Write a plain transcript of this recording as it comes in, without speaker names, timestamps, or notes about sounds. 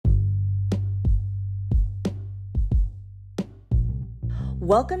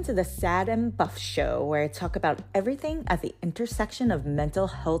Welcome to the Sad and Buff Show, where I talk about everything at the intersection of mental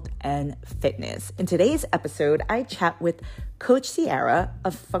health and fitness. In today's episode, I chat with Coach Ciara, a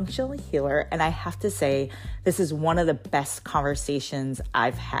functional healer, and I have to say, this is one of the best conversations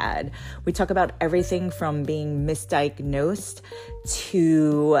I've had. We talk about everything from being misdiagnosed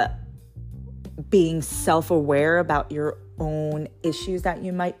to being self-aware about your own issues that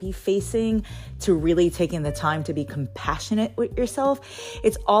you might be facing, to really taking the time to be compassionate with yourself.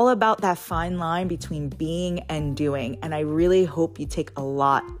 It's all about that fine line between being and doing, and I really hope you take a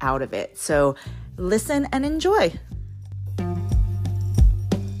lot out of it. So listen and enjoy.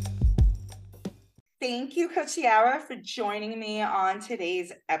 Thank you, Coach Ciara, for joining me on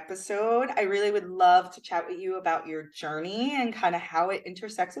today's episode. I really would love to chat with you about your journey and kind of how it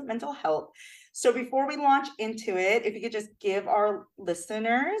intersects with mental health. So before we launch into it, if you could just give our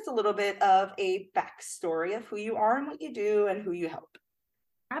listeners a little bit of a backstory of who you are and what you do and who you help.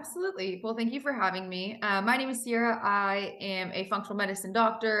 Absolutely. Well, thank you for having me. My name is Ciara. I am a functional medicine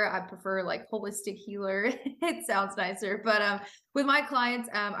doctor. I prefer like holistic healer. It sounds nicer, but with my clients,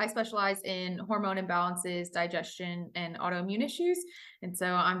 I specialize in hormone imbalances, digestion, and autoimmune issues. And so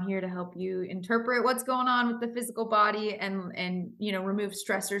I'm here to help you interpret what's going on with the physical body and remove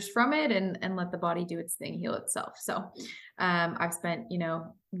stressors from it and let the body do its thing, heal itself. So I've spent,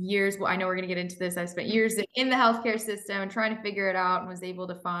 years. Well, I know we're going to get into this. I've spent years in the healthcare system and trying to figure it out, and was able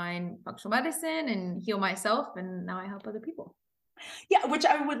to find functional medicine and heal myself. And now I help other people. Yeah, which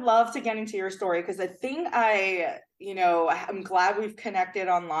I would love to get into your story, because I think I'm glad we've connected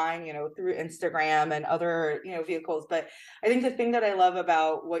online, through Instagram and other, vehicles. But I think the thing that I love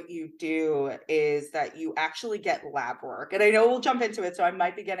about what you do is that you actually get lab work. And I know we'll jump into it, so I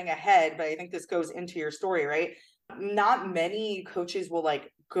might be getting ahead, but I think this goes into your story, right? Not many coaches will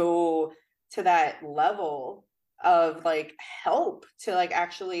go to that level of help to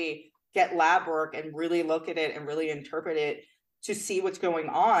actually get lab work and really look at it and really interpret it to see what's going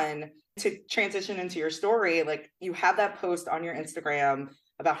on. To transition into your story, you have that post on your Instagram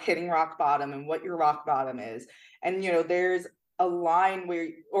about hitting rock bottom and what your rock bottom is. And, there's a line where,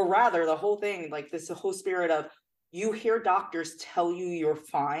 or rather the whole thing, the whole spirit of, you hear doctors tell you you're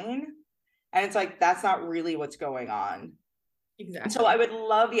fine. And it's that's not really what's going on. Exactly. And so I would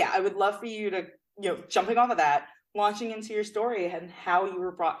love for you to, jumping off of that, launching into your story and how you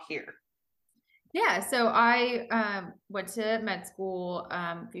were brought here. Yeah. So I went to med school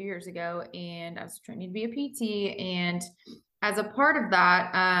a few years ago, and I was training to be a PT. And as a part of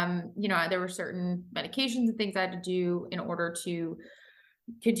that, there were certain medications and things I had to do in order to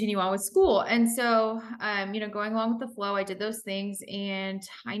continue on with school. And so, going along with the flow, I did those things. And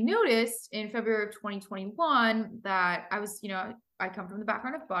I noticed in February of 2021 that I was, I come from the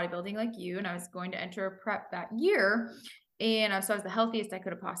background of bodybuilding like you, and I was going to enter a prep that year. And so I was the healthiest I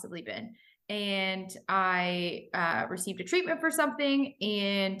could have possibly been. And I received a treatment for something.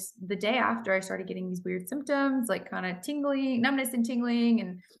 And the day after, I started getting these weird symptoms, like kind of tingling, numbness and tingling.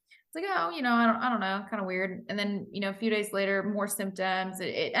 And it's like, oh, I don't know, kind of weird. And then, a few days later, more symptoms.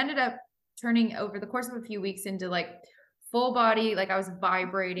 It ended up turning over the course of a few weeks into full body. I was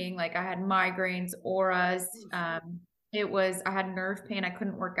vibrating, I had migraines, auras. I had nerve pain. I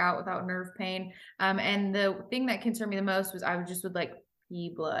couldn't work out without nerve pain. And the thing that concerned me the most was I would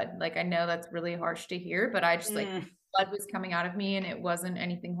pee blood. I know that's really harsh to hear, but I just blood was coming out of me, and it wasn't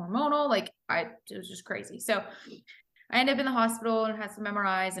anything hormonal. It was just crazy. So I ended up in the hospital and had some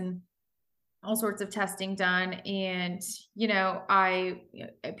MRIs and all sorts of testing done. And,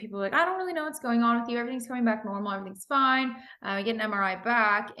 people are like, I don't really know what's going on with you. Everything's coming back normal. Everything's fine. I get an MRI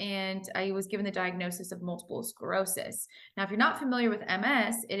back, and I was given the diagnosis of multiple sclerosis. Now, if you're not familiar with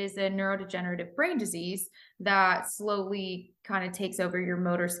MS, it is a neurodegenerative brain disease that slowly kind of takes over your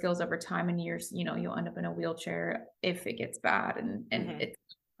motor skills over time, and you'll end up in a wheelchair if it gets bad, and it's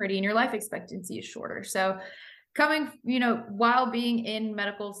pretty, and your life expectancy is shorter. So coming, while being in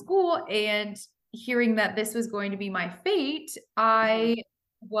medical school and hearing that this was going to be my fate, I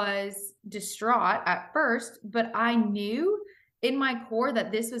was distraught at first, but I knew in my core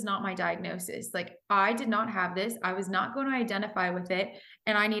that this was not my diagnosis. I did not have this. I was not going to identify with it,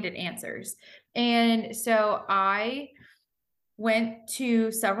 and I needed answers. And so I went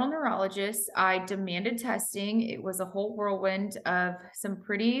to several neurologists. I demanded testing. It was a whole whirlwind of some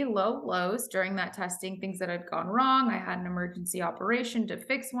pretty low lows during that testing, things that had gone wrong. I had an emergency operation to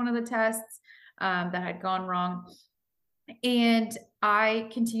fix one of the tests that had gone wrong. And I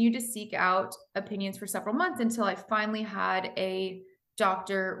continued to seek out opinions for several months until I finally had a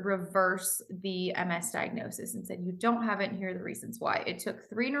doctor reverse the MS diagnosis and said, you don't have it, and here are the reasons why. It took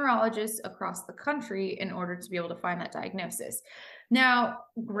 3 neurologists across the country in order to be able to find that diagnosis. Now,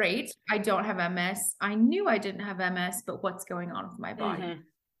 great, I don't have MS. I knew I didn't have MS, but what's going on with my body? Hmm.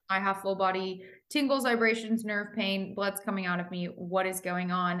 I have full body tingles, vibrations, nerve pain, blood's coming out of me. What is going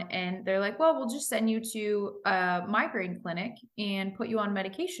on? And they're like, well, we'll just send you to a migraine clinic and put you on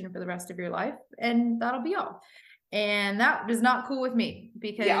medication for the rest of your life, and that'll be all. And that was not cool with me Yeah.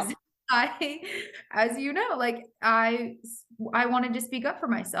 because I, as you know, like I wanted to speak up for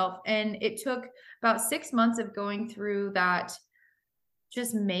myself. And it took about 6 months of going through that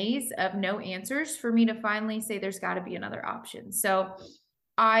just maze of no answers for me to finally say there's got to be another option. So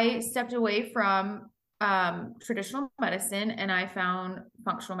I stepped away from traditional medicine and I found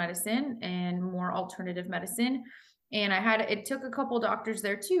functional medicine and more alternative medicine. And it took a couple doctors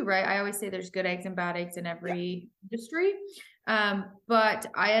there too, right? I always say there's good eggs and bad eggs in Yeah. every industry. But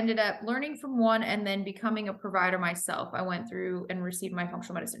I ended up learning from one and then becoming a provider myself. I went through and received my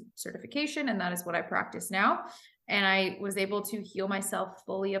functional medicine certification, and that is what I practice now. And I was able to heal myself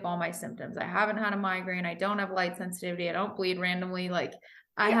fully of all my symptoms. I haven't had a migraine. I don't have light sensitivity. I don't bleed randomly. Like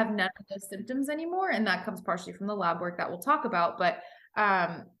I Yeah. have none of those symptoms anymore. And that comes partially from the lab work that we'll talk about. But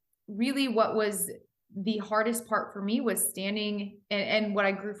really, what was the hardest part for me was standing, and what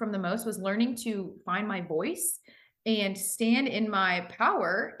I grew from the most was learning to find my voice and stand in my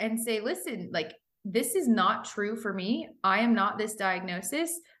power and say, listen, like, this is not true for me. I am not this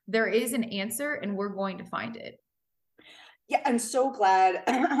diagnosis. There is an answer, and we're going to find it. Yeah, I'm so glad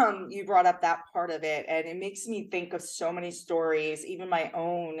you brought up that part of it. And it makes me think of so many stories, even my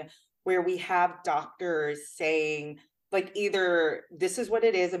own, where we have doctors saying, like, either this is what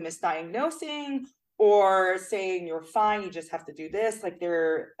it is, a misdiagnosing, or saying you're fine, you just have to do this. Like,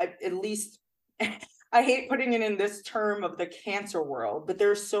 they're at least, I hate putting it in this term of the cancer world, but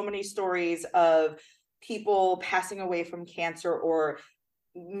there's so many stories of people passing away from cancer or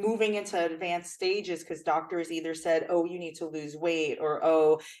moving into advanced stages because doctors either said, oh, you need to lose weight, or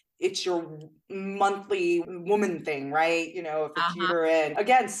oh, it's your monthly woman thing, right? You know, if it's Uh-huh. uterine,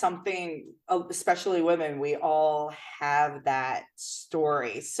 again, something, especially women, we all have that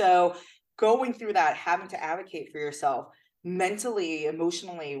story. So going through that, having to advocate for yourself mentally,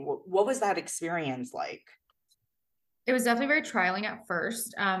 emotionally, what was that experience like? It was definitely very trialing at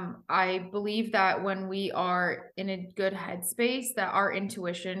first. I believe that when we are in a good headspace, that our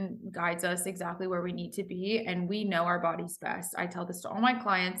intuition guides us exactly where we need to be, and we know our bodies best. I tell this to all my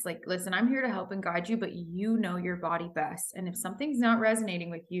clients, like, listen, I'm here to help and guide you, but you know your body best. And if something's not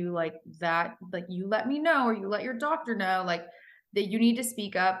resonating with you like that, like, you let me know, or you let your doctor know, like, that you need to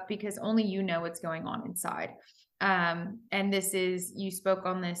speak up, because only you know what's going on inside. And this is, you spoke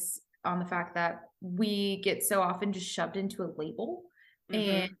on this, on the fact that we get so often just shoved into a label,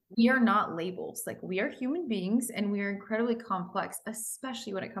 and Hmm. we are not labels. Like, we are human beings and we are incredibly complex,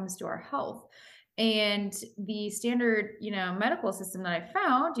 especially when it comes to our health. And the standard, medical system that I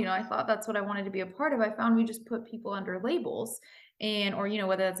found, I thought that's what I wanted to be a part of. I found we just put people under labels, and, or,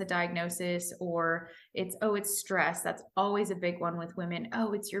 whether that's a diagnosis, or it's, oh, it's stress. That's always a big one with women.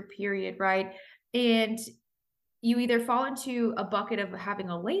 Oh, it's your period, right? And you either fall into a bucket of having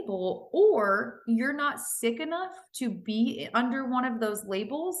a label, or you're not sick enough to be under one of those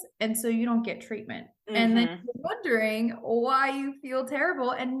labels. And so you don't get treatment. And then Hmm. you're wondering why you feel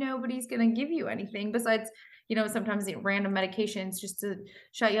terrible, and nobody's going to give you anything besides, sometimes the random medications just to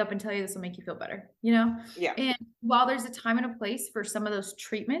shut you up and tell you this will make you feel better. Yeah. And while there's a time and a place for some of those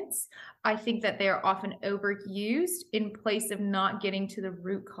treatments, I think that they are often overused in place of not getting to the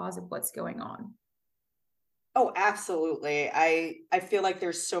root cause of what's going on. Oh, absolutely. I feel like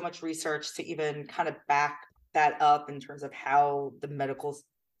there's so much research to even kind of back that up in terms of how the medical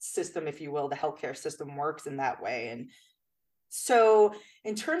system, if you will, the healthcare system works in that way. And so,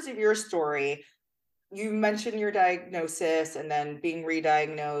 in terms of your story, you mentioned your diagnosis and then being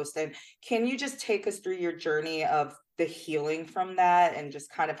re-diagnosed. And can you just take us through your journey of the healing from that and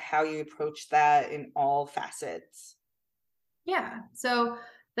just kind of how you approach that in all facets? Yeah. So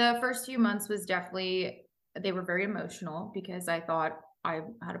the first few months was definitely, they were very emotional, because I thought I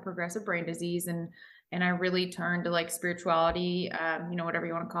had a progressive brain disease, and I really turned to like spirituality, whatever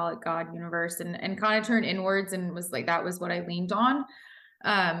you want to call it, God, universe, and kind of turned inwards, and was like, that was what I leaned on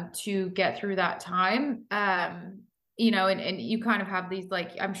to get through that time. and you kind of have these,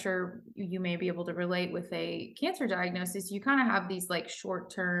 like, I'm sure you may be able to relate with a cancer diagnosis, you kind of have these like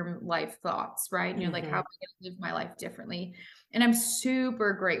short-term life thoughts, right? And you're like, how am Mhm. I going to live my life differently? And I'm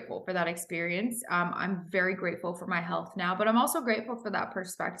super grateful for that experience. I'm very grateful for my health now, but I'm also grateful for that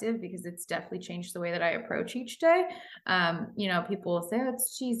perspective because it's definitely changed the way that I approach each day. People will say, oh,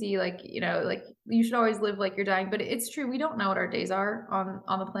 it's cheesy, like, like you should always live like you're dying, but it's true. We don't know what our days are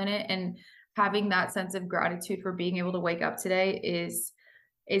on the planet. And having that sense of gratitude for being able to wake up today is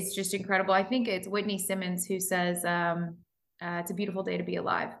just incredible. I think it's Whitney Simmons who says, it's a beautiful day to be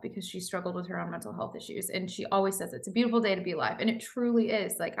alive, because she struggled with her own mental health issues. And she always says it's a beautiful day to be alive. And it truly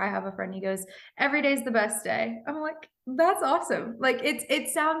is. Like, I have a friend, he goes, every day's the best day. I'm like, that's awesome. Like, it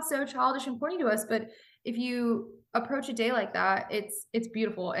sounds so childish and corny to us, but if you approach a day like that, it's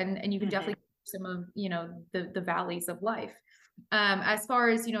beautiful. And you can Mhm. definitely some of, the valleys of life. As far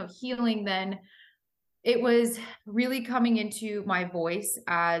as, healing, then it was really coming into my voice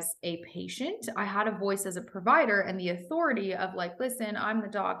as a patient. I had a voice as a provider and the authority of like, listen, I'm the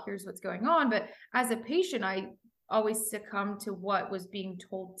doc, here's what's going on. But as a patient, I always succumbed to what was being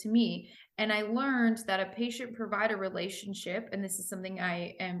told to me. And I learned that a patient provider relationship, and this is something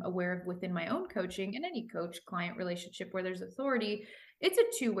I am aware of within my own coaching and any coach client relationship where there's authority, it's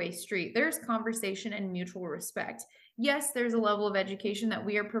a two-way street. There's conversation and mutual respect. Yes, there's a level of education that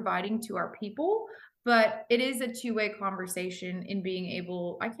we are providing to our people, but it is a two-way conversation in being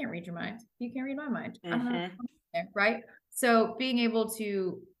able, I can't read your mind. You can't read my mind. I don't know. Mhm. Right. So being able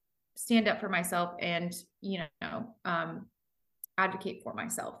to stand up for myself and, advocate for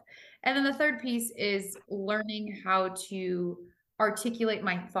myself. And then the third piece is learning how to articulate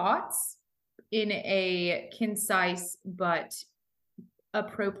my thoughts in a concise but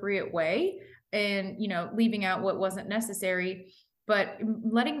appropriate way, and leaving out what wasn't necessary, but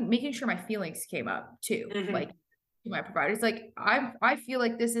making sure my feelings came up too, like Mhm. to my providers, like, I feel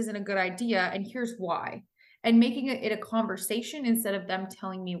like this isn't a good idea and here's why, and making it a conversation instead of them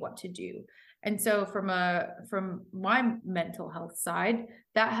telling me what to do. And so from my mental health side,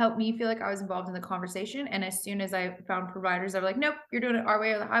 that helped me feel like I was involved in the conversation. And as soon as I found providers that were like, nope, you're doing it our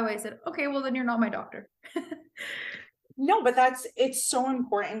way or the highway, I said, okay, well then you're not my doctor. No, but it's so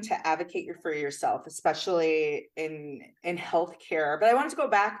important to advocate for yourself, especially in healthcare. But I wanted to go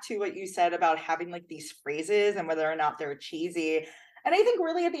back to what you said about having like these phrases and whether or not they're cheesy. And I think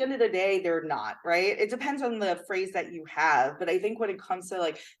really at the end of the day, they're not, right? It depends on the phrase that you have. But I think when it comes to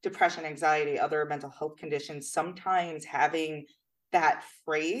like depression, anxiety, other mental health conditions, sometimes having that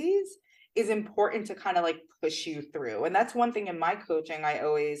phrase is important to kind of like push you through. And that's one thing in my coaching, I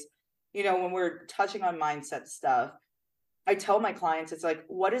always, when we're touching on mindset stuff, I tell my clients, it's like,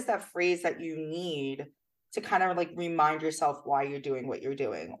 what is that phrase that you need to kind of like remind yourself why you're doing what you're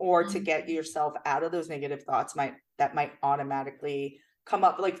doing, or to get Mhm. yourself out of those negative thoughts that might automatically come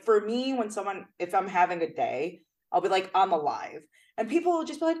up. Like for me, if I'm having a day, I'll be like, I'm alive. And people will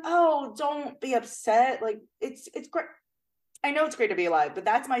just be like, oh, don't be upset. Like it's great. I know it's great to be alive, but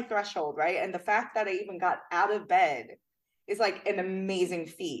that's my threshold, right? And the fact that I even got out of bed is like an amazing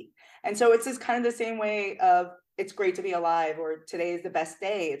feat. And so it's just kind of the same way of it's great to be alive, or today is the best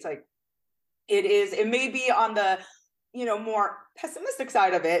day. It's like it may be on the more pessimistic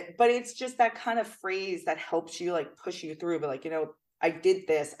side of it, but it's just that kind of phrase that helps you like push you through. But like, I did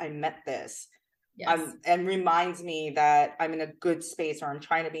this, I met this. Yes. And reminds me that I'm in a good space, or I'm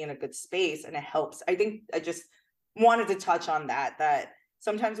trying to be in a good space, and it helps. I think I just wanted to touch on that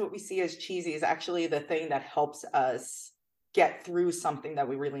sometimes what we see as cheesy is actually the thing that helps us get through something that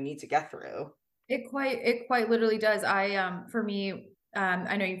we really need to get through. It quite literally does. For me,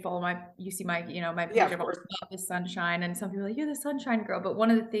 I know you see my, my Yeah, page. of I'm all course. about the sunshine, and some people are like, you're the sunshine girl. But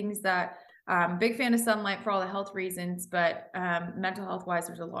one of the things that, big fan of sunlight for all the health reasons, but mental health wise,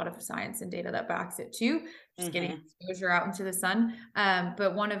 there's a lot of science and data that backs it too. Just getting Hmm. exposure out into the sun.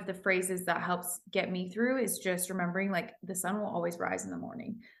 But one of the phrases that helps get me through is just remembering, like, the sun will always rise in the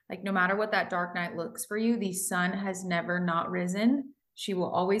morning. Like, no matter what that dark night looks for you, the sun has never not risen. She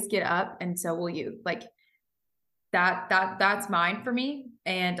will always get up, and so will you. Like, that's mine for me.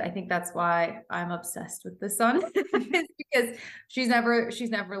 And I think that's why I'm obsessed with the sun, is because she's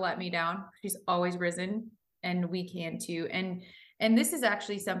never let me down. She's always risen, and we can too. And this is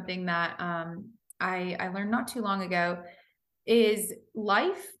actually something that I learned not too long ago, is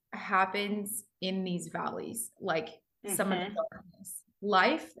life happens in these valleys, like some of the Hmm. darkness.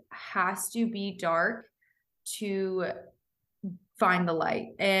 Life has to be dark to find the light.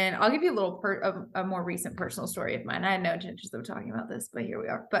 And I'll give you a a more recent personal story of mine. I had no intentions of talking about this, but here we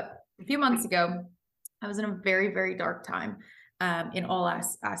are. But a few months ago, I was in a very, very dark time. in all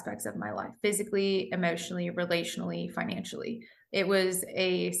aspects of my life, physically, emotionally, relationally, financially. It was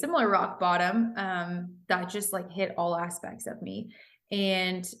a similar rock bottom that just like hit all aspects of me.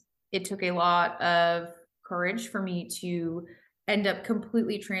 And it took a lot of courage for me to end up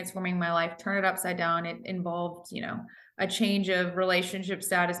completely transforming my life, turn it upside down. It involved, a change of relationship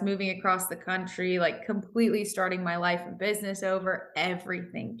status, moving across the country, like completely starting my life and business over.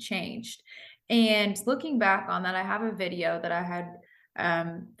 Everything changed. And looking back on that, I have a video that I had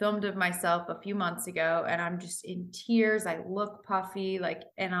filmed of myself a few months ago, and I'm just in tears. I look puffy, like,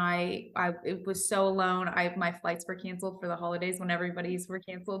 and I it was so alone. My flights were canceled for the holidays when everybody's were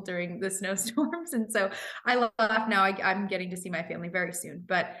canceled during the snowstorms, and so I laugh now. I'm getting to see my family very soon,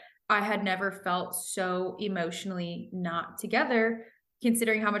 but I had never felt so emotionally not together,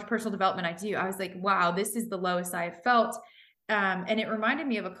 considering how much personal development I do. I was like, wow, this is the lowest I have felt. And it reminded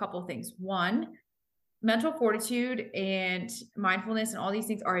me of a couple things. One, mental fortitude and mindfulness and all these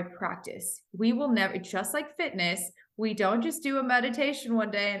things are a practice. We will never, just like fitness, we don't just do a meditation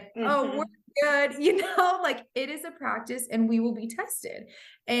one day and, oh, we're good, like it is a practice and we will be tested.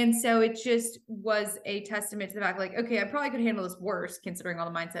 And so it just was a testament to the fact, like, okay, I probably could handle this worse considering all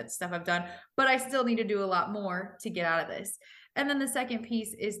the mindset stuff I've done, but I still need to do a lot more to get out of this. And then the second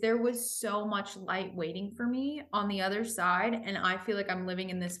piece is there was so much light waiting for me on the other side. And I feel like I'm living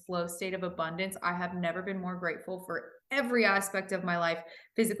in this flow state of abundance. I have never been more grateful for every aspect of my life,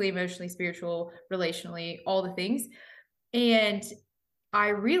 physically, emotionally, spiritual, relationally, all the things. And I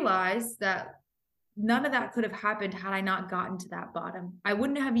realized that none of that could have happened had I not gotten to that bottom. I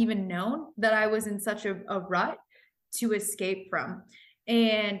wouldn't have even known that I was in such a rut to escape from.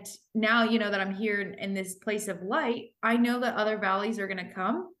 And now, that I'm here in this place of light, I know that other valleys are going to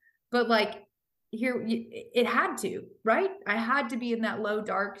come, but like here, it had to, right? I had to be in that low,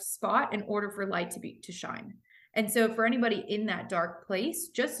 dark spot in order for light to shine. And so for anybody in that dark place,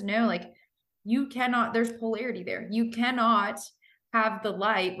 just know, like, you cannot, there's polarity there. You cannot have the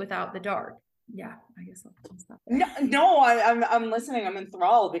light without the dark. Yeah, I guess I'll stop there. No, I'm listening. I'm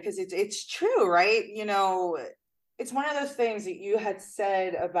enthralled because it's true, right? It's one of those things that you had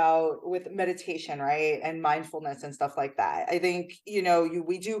said about with meditation, right? And mindfulness and stuff like that. I think,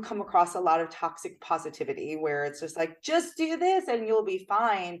 we do come across a lot of toxic positivity where it's just like, just do this and you'll be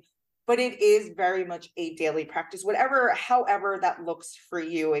fine. But it is very much a daily practice, however that looks for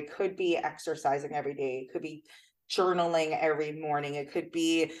you. It could be exercising every day. It could be journaling every morning. It could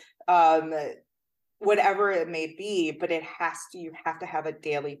be, whatever it may be, but you have to have a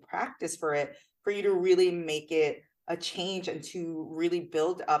daily practice for it, for you to really make it a change and to really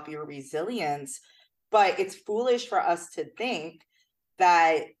build up your resilience. But it's foolish for us to think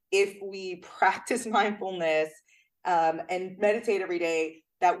that if we practice mindfulness and meditate every day,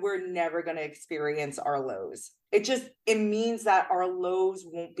 that we're never going to experience our lows. It means that our lows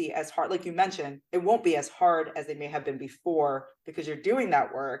won't be as hard. Like you mentioned, it won't be as hard as they may have been before because you're doing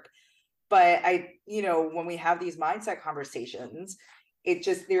that work. But when we have these mindset conversations,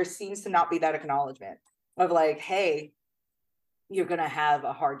 there seems to not be that acknowledgement of like, hey, you're going to have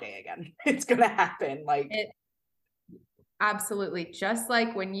a hard day again. It's going to happen. Absolutely. Just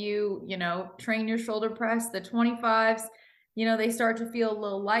like when you train your shoulder press, the 25s, they start to feel a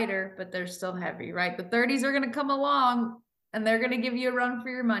little lighter, but they're still heavy, right? The 30s are going to come along and they're going to give you a run for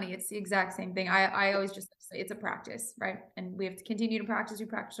your money. It's the exact same thing. I always just say it's a practice, right? And we have to continue to practice. We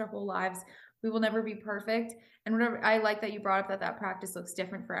practice our whole lives. We will never be perfect. And whatever, I like that you brought up that practice looks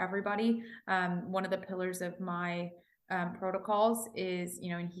different for everybody. One of the pillars of my protocols is,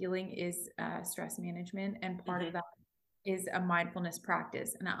 in healing is stress management. And part of that is a mindfulness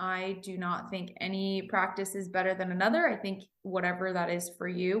practice. And I do not think any practice is better than another. I think whatever that is for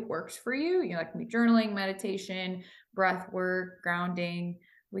you works for you. Like me, journaling, meditation, breath work, grounding.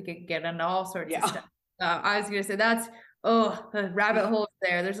 We could get into all sorts of stuff. I was going to say that's, the rabbit hole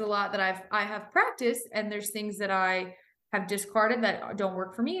there. There's a lot that I have practiced, and there's things that I have discarded that don't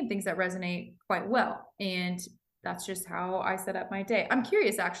work for me and things that resonate quite well. And that's just how I set up my day. I'm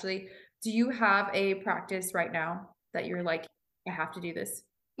curious, actually, do you have a practice right now that you're like, I have to do this?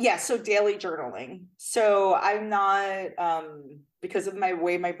 Yeah. So daily journaling. So I'm not, because of my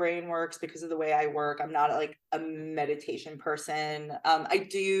way my brain works, because of the way I work, I'm not like a meditation person. I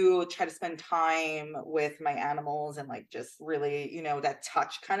do try to spend time with my animals and like just really, that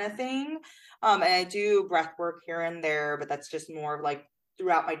touch kind of thing. And I do breath work here and there, but that's just more of like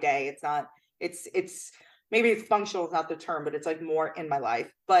throughout my day. It's not, it's maybe it's functional is not the term, but it's like more in my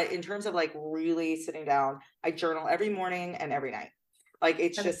life. But in terms of like really sitting down, I journal every morning and every night. Like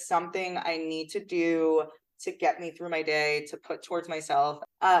it's just something I need to do to get me through my day, to put towards myself.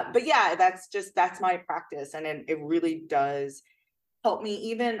 But yeah, that's my practice. And it really does help me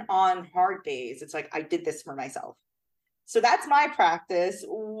even on hard days. It's like, I did this for myself. So that's my practice.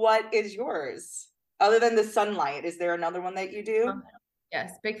 What is yours? Other than the sunlight, is there another one that you do?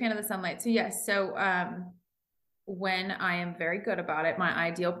 Yes, big fan of the sunlight. So yes, so when I am very good about it, my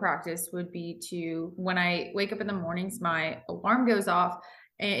ideal practice would be to, when I wake up in the mornings, my alarm goes off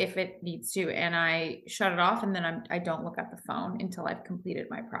if it needs to, and I shut it off, and then I don't look at the phone until I've completed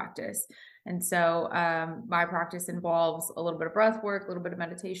my practice. And so my practice involves a little bit of breath work, a little bit of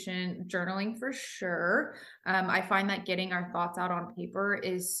meditation, journaling for sure. I find that getting our thoughts out on paper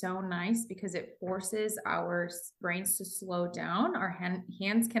is so nice because it forces our brains to slow down. Our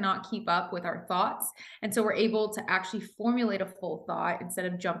hands cannot keep up with our thoughts. And so we're able to actually formulate a full thought instead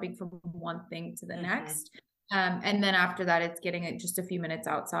of jumping from one thing to the next. And then after that, it's getting it just a few minutes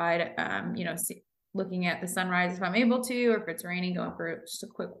outside, looking at the sunrise if I'm able to, or if it's raining, going for just a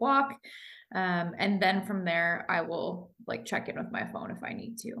quick walk. And then from there, I will like check in with my phone if I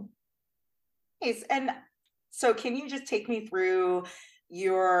need to. Nice. And so can you just take me through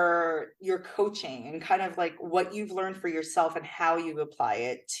your coaching and kind of like what you've learned for yourself and how you apply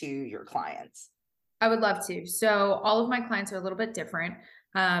it to your clients? I would love to. So all of my clients are a little bit different,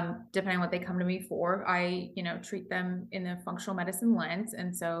 depending on what they come to me for. I, treat them in the functional medicine lens.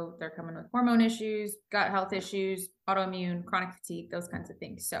 And so they're coming with hormone issues, gut health issues, autoimmune, chronic fatigue, those kinds of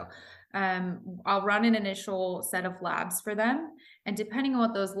things. So I'll run an initial set of labs for them. And depending on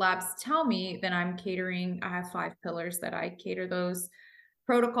what those labs tell me, then I'm catering. I have 5 pillars that I cater those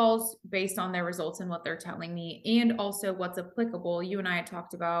protocols based on their results and what they're telling me, and also what's applicable. You and I had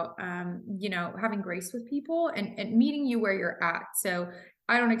talked about, having grace with people and meeting you where you're at. So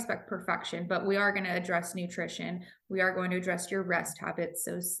I don't expect perfection, but we are going to address nutrition. We are going to address your rest habits.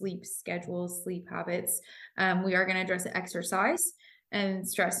 So sleep schedules, sleep habits. We are going to address exercise and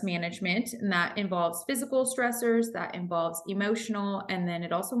stress management. And that involves physical stressors, that involves emotional, and then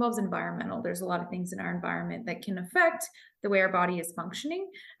it also involves environmental. There's a lot of things in our environment that can affect the way our body is functioning.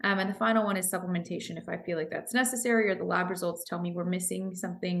 And the final one is supplementation. If I feel like that's necessary, or the lab results tell me we're missing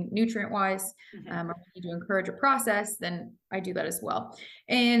something nutrient wise, or we need to encourage a process, then I do that as well.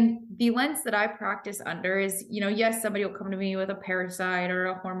 And the lens that I practice under is, yes, somebody will come to me with a parasite or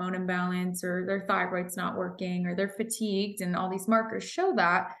a hormone imbalance, or their thyroid's not working, or they're fatigued, and all these markers show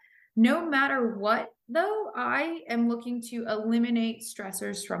that. No matter what, though, I am looking to eliminate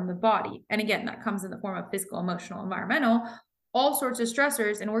stressors from the body. And again, that comes in the form of physical, emotional, environmental, all sorts of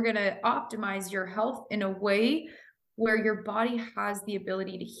stressors. And we're going to optimize your health in a way where your body has the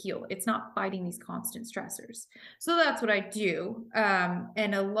ability to heal. It's not fighting these constant stressors. So that's what I do.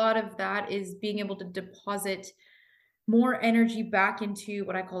 And a lot of that is being able to deposit more energy back into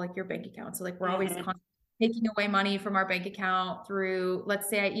what I call like your bank account. So like we're always taking away money from our bank account through, let's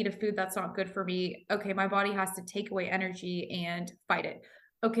say I eat a food that's not good for me. Okay, my body has to take away energy and fight it.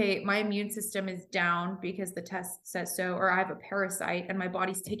 Okay, my immune system is down because the test says so, or I have a parasite and my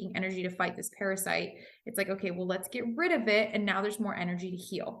body's taking energy to fight this parasite. It's like, okay, well, let's get rid of it. And now there's more energy to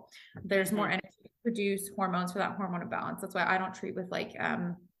heal. There's more energy to produce hormones for that hormone imbalance. That's why I don't treat with like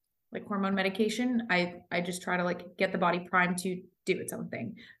hormone medication. I just try to like get the body primed to do its own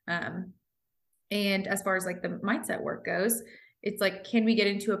thing. And as far as like the mindset work goes, it's like, can we get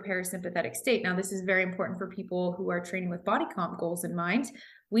into a parasympathetic state? Now, this is very important for people who are training with body comp goals in mind.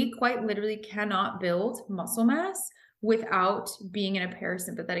 We quite literally cannot build muscle mass without being in a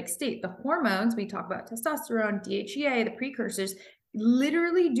parasympathetic state. The hormones, we talk about testosterone, DHEA, the precursors,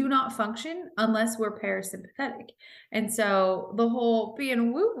 literally do not function unless we're parasympathetic. And so the whole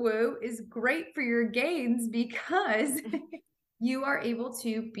being woo-woo is great for your gains because you are able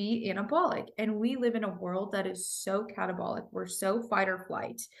to be anabolic. And we live in a world that is so catabolic. We're so fight or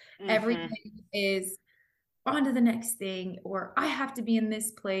flight. Everything is on to the next thing, or I have to be in this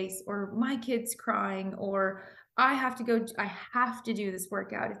place, or my kid's crying, or I have to do this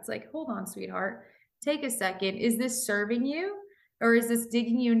workout. It's like, hold on, sweetheart, take a second. Is this serving you, or is this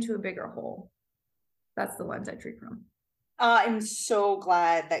digging you into a bigger hole? That's the lens I treat from. I'm so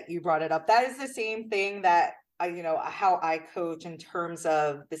glad that you brought it up. That is the same thing that how I coach in terms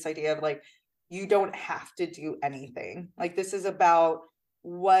of this idea of like, you don't have to do anything. Like, this is about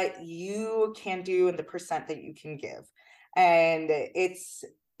what you can do and the percent that you can give. And it's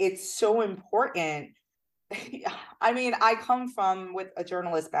so important. I mean, I come from with a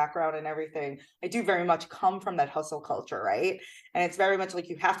journalist background and everything. I do very much come from that hustle culture, right? And it's very much like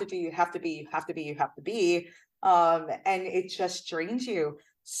you have to do, you have to be, you have to be, you have to be. And it just drains you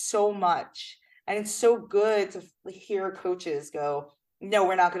so much. And it's so good to hear coaches go, no,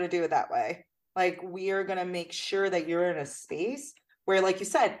 we're not going to do it that way. Like, we are going to make sure that you're in a space where, like you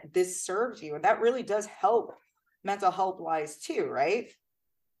said, this serves you. And that really does help mental health wise too, right?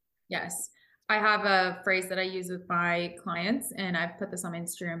 Yes. I have a phrase that I use with my clients, and I've put this on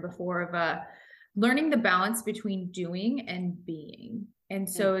Instagram before of learning the balance between doing and being. And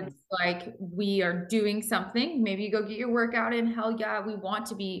so Mhm. it's like we are doing something. Maybe you go get your workout in. Hell yeah, we want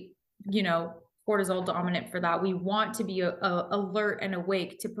to be, cortisol dominant for that. We want to be alert and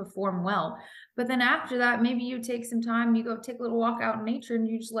awake to perform well. But then after that, maybe you take some time, you go take a little walk out in nature and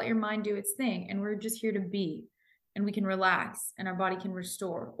you just let your mind do its thing. And we're just here to be, and we can relax and our body can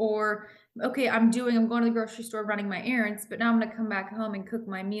restore. Or, okay, I'm going to the grocery store running my errands, but now I'm going to come back home and cook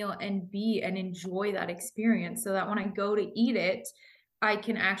my meal and be and enjoy that experience so that when I go to eat it, I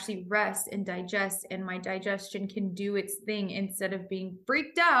can actually rest and digest, and my digestion can do its thing instead of being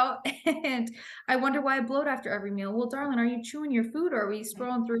freaked out. And I wonder why I bloat after every meal. Well, darling, are you chewing your food, or are we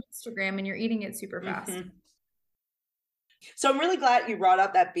scrolling through Instagram and you're eating it super fast? Mhm. So I'm really glad you brought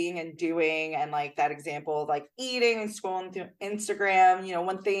up that being and doing, and like that example of like eating and scrolling through Instagram.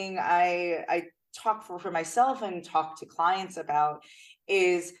 One thing I talk for myself and talk to clients about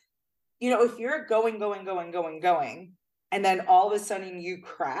is, if you're going, and then all of a sudden you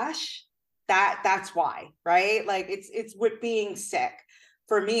crash, that's why, right? Like it's with being sick.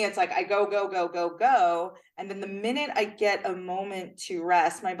 For me, it's like I go, and then the minute I get a moment to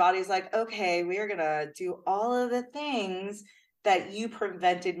rest, my body's like, okay, we are gonna do all of the things that you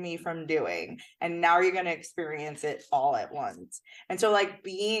prevented me from doing, and now you're gonna experience it all at once. And so like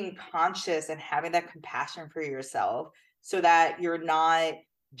being conscious and having that compassion for yourself so that you're not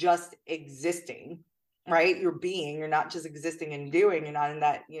just existing, right? You're not just existing and doing, you're not in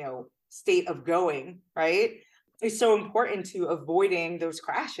that, state of going, right? It's so important to avoiding those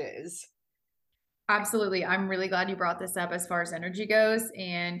crashes. Absolutely. I'm really glad you brought this up as far as energy goes.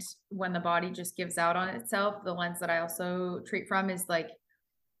 And when the body just gives out on itself, the lens that I also treat from is like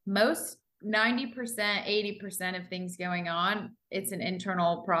most 90%, 80% of things going on, it's an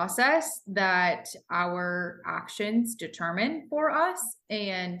internal process that our actions determine for us.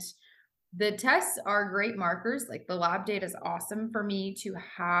 And the tests are great markers. Like the lab data is awesome for me to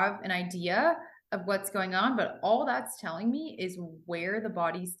have an idea of what's going on, but all that's telling me is where the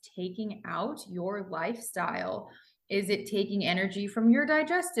body's taking out your lifestyle. Is it taking energy from your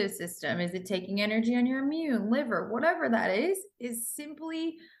digestive system? Is it taking energy on your immune, liver, whatever that is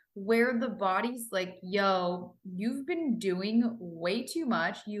simply where the body's like, yo, you've been doing way too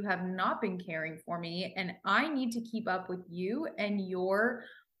much. You have not been caring for me, and I need to keep up with you and your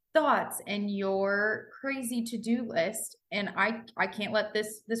thoughts and your crazy to-do list, and I can't let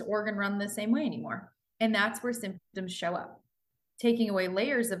this organ run the same way anymore. And that's where symptoms show up. Taking away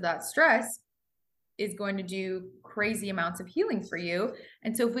layers of that stress is going to do crazy amounts of healing for you.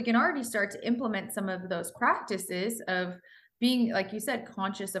 And so if we can already start to implement some of those practices of being, like you said,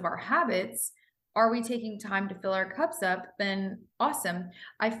 conscious of our habits, are we taking time to fill our cups up? Then awesome.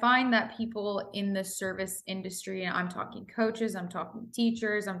 I find that people in the service industry, and I'm talking coaches, I'm talking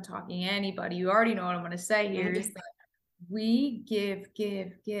teachers, I'm talking anybody, you already know what I'm going to say here, is that we give.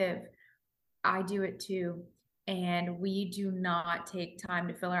 I do it too. And we do not take time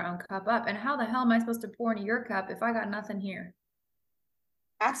to fill our own cup up. And how the hell am I supposed to pour into your cup if I got nothing here?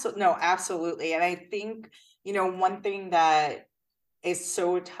 Absolutely. No, absolutely. And I think, one thing that is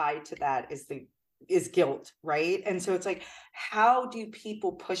so tied to that is guilt, right? And so it's like, how do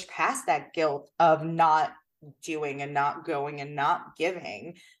people push past that guilt of not doing and not going and not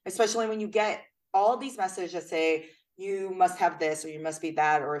giving, especially when you get all these messages that say you must have this or you must be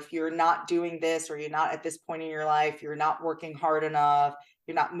that, or if you're not doing this or you're not at this point in your life, you're not working hard enough,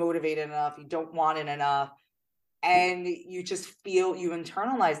 you're not motivated enough, you don't want it enough, and you just feel you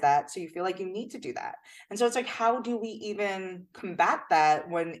internalize that, so you feel like you need to do that. And so it's like, how do we even combat that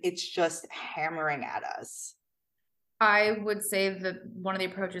when it's just hammering at us? I would say that one of the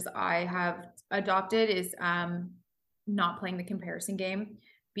approaches I have adopted is not playing the comparison game,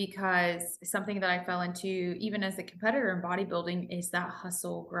 because something that I fell into even as a competitor in bodybuilding is that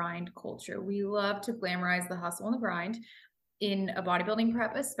hustle grind culture. We love to glamorize the hustle and the grind in a bodybuilding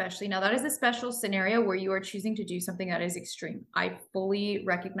prep, especially. Now, that is a special scenario where you are choosing to do something that is extreme. I fully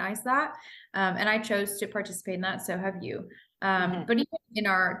recognize that. And I chose to participate in that. So have you. Mhm. But even in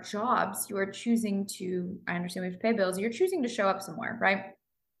our jobs, you are choosing to, I understand we have to pay bills, you're choosing to show up somewhere, right?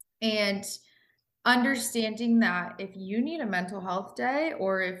 And understanding that if you need a mental health day,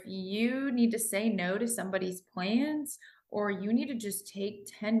 or if you need to say no to somebody's plans, or you need to just take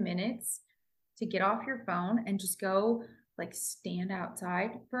 10 minutes to get off your phone and just go like stand outside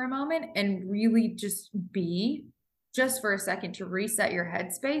for a moment and really just be, just for a second, to reset your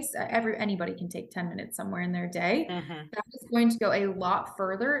headspace. Anybody can take 10 minutes somewhere in their day. Mhm. That is going to go a lot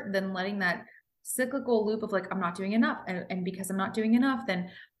further than letting that cyclical loop of like, I'm not doing enough. And because I'm not doing enough, then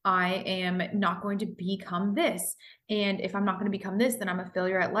I am not going to become this. And if I'm not going to become this, then I'm a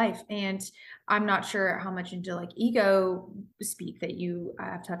failure at life. And I'm not sure how much into like ego speak that you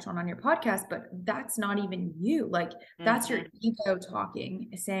have touched on your podcast, but that's not even you. Like that's your Mhm. ego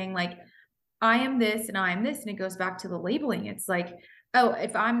talking, saying like, I am this and I am this. And it goes back to the labeling. It's like, oh,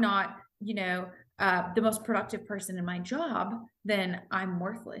 if I'm not, the most productive person in my job, then I'm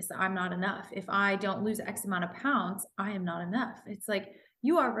worthless. I'm not enough. If I don't lose X amount of pounds, I am not enough. It's like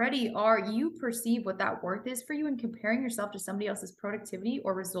you already are, you perceive what that worth is for you, and comparing yourself to somebody else's productivity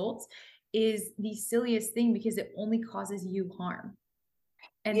or results is the silliest thing because it only causes you harm.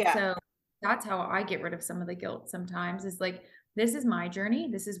 And Yeah. so that's how I get rid of some of the guilt sometimes is like, this is my journey.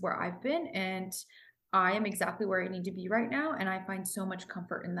 This is where I've been. And I am exactly where I need to be right now. And I find so much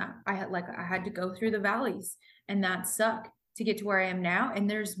comfort in that. I had to go through the valleys and that suck to get to where I am now. And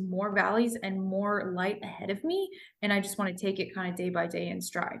there's more valleys and more light ahead of me. And I just want to take it kind of day by day in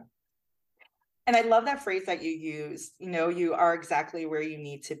stride. And I love that phrase that you used, you are exactly where you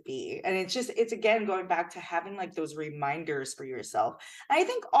need to be. And it's again going back to having like those reminders for yourself. And I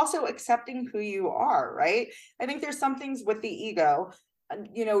think also accepting who you are, right? I think there's some things with the ego,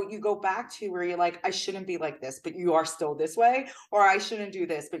 you go back to where you're like, I shouldn't be like this, but you are still this way, or I shouldn't do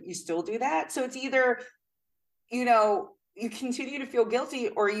this, but you still do that. So it's either, you continue to feel guilty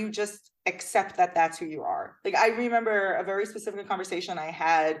or you just accept that that's who you are. Like I remember a very specific conversation I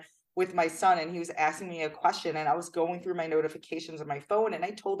had with my son, and he was asking me a question, and I was going through my notifications on my phone, and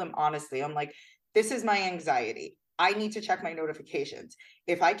I told him honestly, I'm like, this is my anxiety. I need to check my notifications.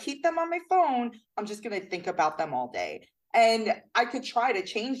 If I keep them on my phone, I'm just going to think about them all day. And I could try to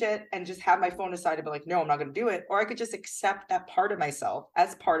change it and just have my phone aside and be like, no, I'm not going to do it. Or I could just accept that part of myself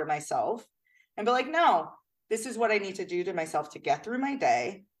as part of myself and be like, no, this is what I need to do to myself to get through my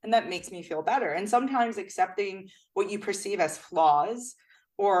day. And that makes me feel better. And sometimes accepting what you perceive as flaws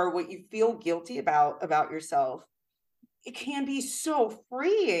or what you feel guilty about yourself, it can be so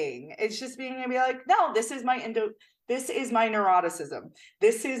freeing. It's just being able to be like, no, this is my neuroticism.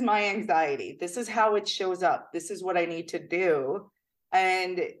 This is my anxiety. This is how it shows up. This is what I need to do.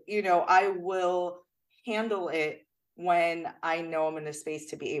 And, I will handle it when I know I'm in a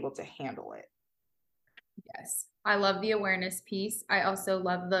space to be able to handle it. Yes. I love the awareness piece. I also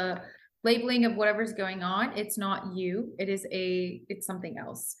love the labeling of whatever's going on. It's not you. It's something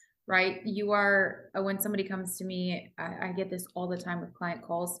else, right? You are, when somebody comes to me, I get this all the time with client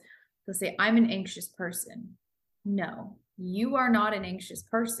calls. They'll say, I'm an anxious person. No, you are not an anxious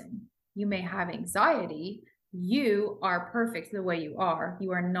person. You may have anxiety. You are perfect the way you are.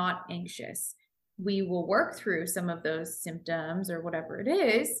 You are not anxious. We will work through some of those symptoms or whatever it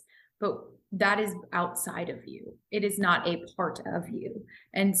is, but that is outside of you. It is not a part of you.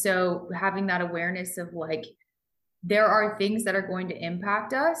 And so having that awareness of like, there are things that are going to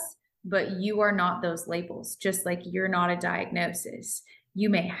impact us, but you are not those labels, just like you're not a diagnosis. You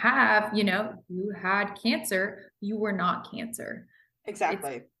may have, you had cancer, you were not cancer.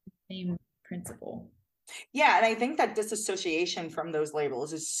 Exactly. It's the same principle. Yeah. And I think that disassociation from those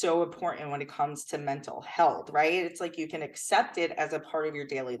labels is so important when it comes to mental health, right? It's like you can accept it as a part of your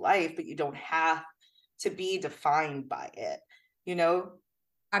daily life, but you don't have to be defined by it, you know?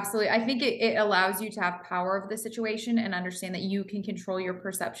 Absolutely. I think it allows you to have power of the situation and understand that you can control your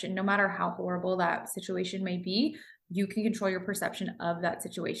perception, no matter how horrible that situation may be. You can control your perception of that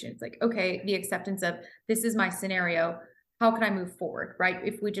situation. It's like, okay, the acceptance of this is my scenario. How can I move forward? Right.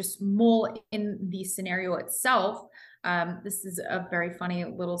 If we just mull in the scenario itself, this is a very funny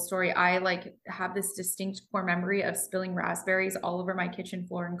little story. I like have this distinct core memory of spilling raspberries all over my kitchen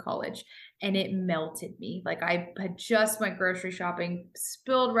floor in college, and it melted me. Like I had just went grocery shopping,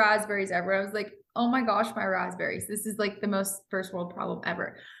 spilled raspberries everywhere. I was like, oh my gosh, my raspberries. This is like the most first world problem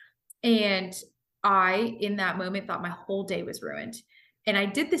ever. And I, in that moment, thought my whole day was ruined. And I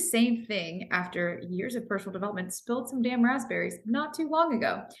did the same thing after years of personal development, spilled some damn raspberries not too long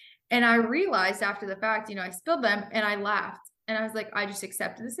ago. And I realized after the fact, I spilled them and I laughed. And I was like, I just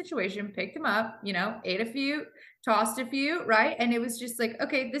accepted the situation, picked them up, ate a few, tossed a few, right? And it was just like,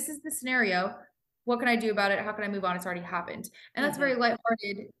 okay, this is the scenario. What can I do about it? How can I move on? It's already happened. And that's a very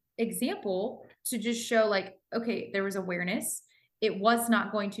lighthearted example to just show like, okay, there was awareness. It was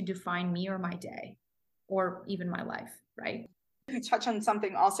not going to define me or my day or even my life, right? You touch on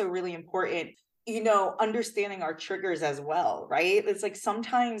something also really important, understanding our triggers as well, right? It's like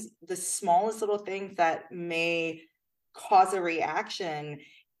sometimes the smallest little things that may cause a reaction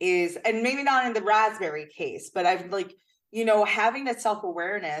is, and maybe not in the raspberry case, but I've like, having that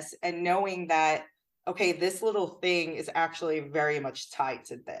self-awareness and knowing that okay, this little thing is actually very much tied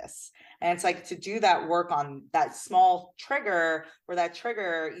to this. And it's like, to do that work on that small trigger, or that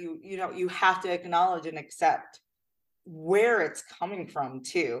trigger, you have to acknowledge and accept where it's coming from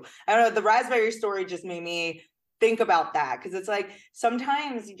too. I don't know, the raspberry story just made me think about that, because it's like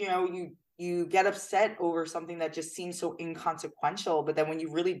sometimes, you get upset over something that just seems so inconsequential, but then when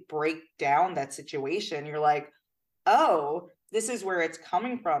you really break down that situation, you're like, oh, this is where it's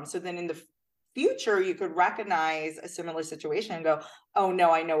coming from. So then in the future, you could recognize a similar situation and go, oh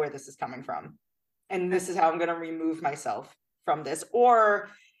no, I know where this is coming from, and this is how I'm going to remove myself from this. Or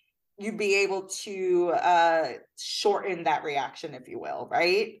you'd be able to shorten that reaction, if you will,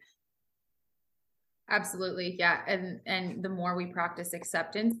 right? Absolutely. Yeah. And the more we practice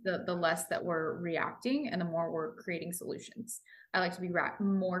acceptance, the less that we're reacting and the more we're creating solutions. I like to be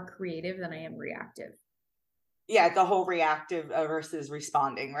more creative than I am reactive. Yeah, the whole reactive versus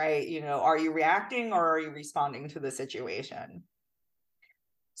responding, right? Are you reacting or are you responding to the situation?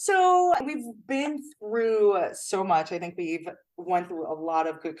 So we've been through so much. I think we've went through a lot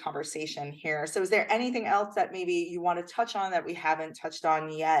of good conversation here. So is there anything else that maybe you want to touch on that we haven't touched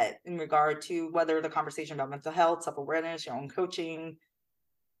on yet, in regard to whether the conversation about mental health, self-awareness, your own coaching?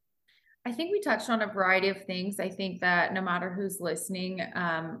 I think we touched on a variety of things. I think that no matter who's listening,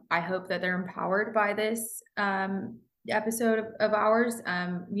 I hope that they're empowered by this episode of ours,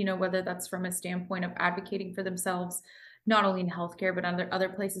 whether that's from a standpoint of advocating for themselves, not only in healthcare, but other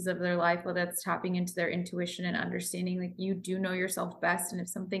places of their life, whether that's tapping into their intuition and understanding like you do know yourself best. And if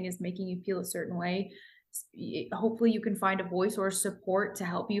something is making you feel a certain way, hopefully you can find a voice or support to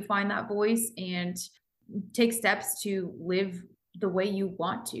help you find that voice and take steps to live the way you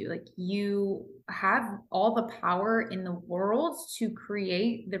want to. Like, you have all the power in the world to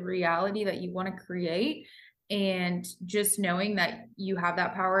create the reality that you want to create. And just knowing that you have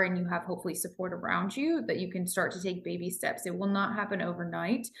that power and you have hopefully support around you, that you can start to take baby steps. It will not happen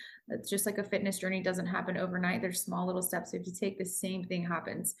overnight. It's just like a fitness journey doesn't happen overnight. There's small little steps you have to take. The same thing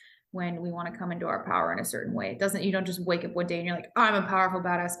happens when we want to come into our power in a certain way. You don't just wake up one day and you're like, I'm a powerful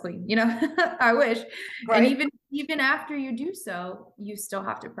badass queen, I wish. Right. And even after you do so, you still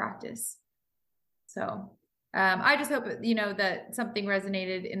have to practice. So I just hope, that something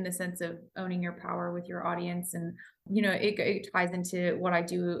resonated in the sense of owning your power with your audience. And, it ties into what I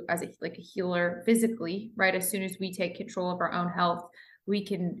do as a healer physically, right? As soon as we take control of our own health, we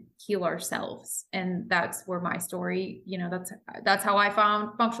can heal ourselves. And that's where my story, that's how I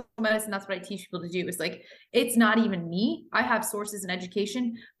found functional medicine. That's what I teach people to do. It's like, it's not even me. I have sources and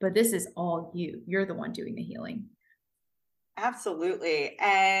education, but this is all you. You're the one doing the healing. Absolutely.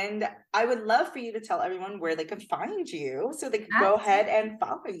 And I would love for you to tell everyone where they can find you so they can go ahead and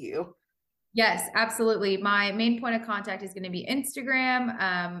follow you. Yes, absolutely. My main point of contact is going to be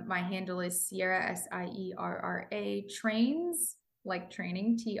Instagram. My handle is Sierra, Sierra trains, like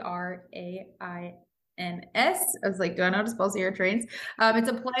training, Trains. I was like, do I know how to spell Sierra Trains? It's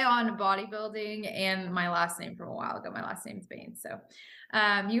a play on bodybuilding and my last name from a while ago. My last name's Baines. So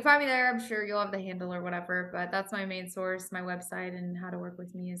you can find me there. I'm sure you'll have the handle or whatever, but that's my main source. My website and how to work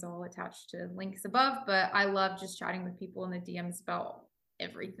with me is all attached to links above, but I love just chatting with people in the DMs about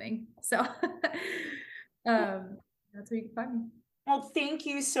everything. So that's where you can find me. Well, thank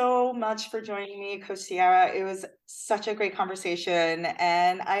you so much for joining me, Coach Sierra. It was such a great conversation,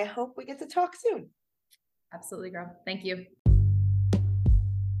 and I hope we get to talk soon. Absolutely, girl. Thank you.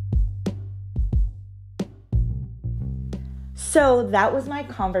 So that was my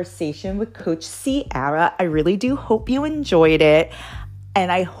conversation with Coach Sierra. I really do hope you enjoyed it,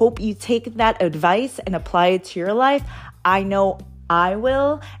 and I hope you take that advice and apply it to your life. I know I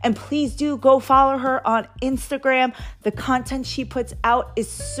will. And please do go follow her on Instagram. The content she puts out is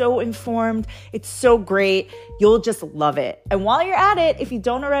so informed. It's so great. You'll just love it. And while you're at it, if you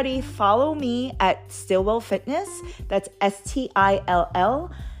don't already, follow me at Stillwell Fitness. That's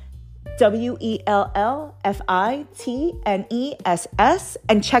StillwellFitness.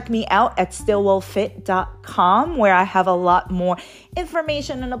 And check me out at stillwellfit.com, where I have a lot more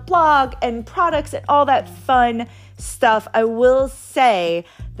information and a blog and products and all that fun stuff. I will say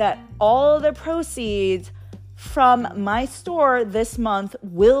that all the proceeds from my store this month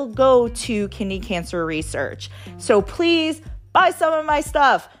will go to kidney cancer research. So please buy some of my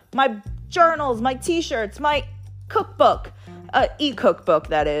stuff, my journals, my t-shirts, my cookbook, e-cookbook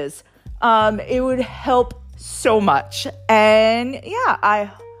that is. It would help so much. And yeah,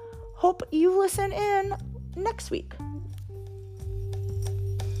 I hope you listen in next week.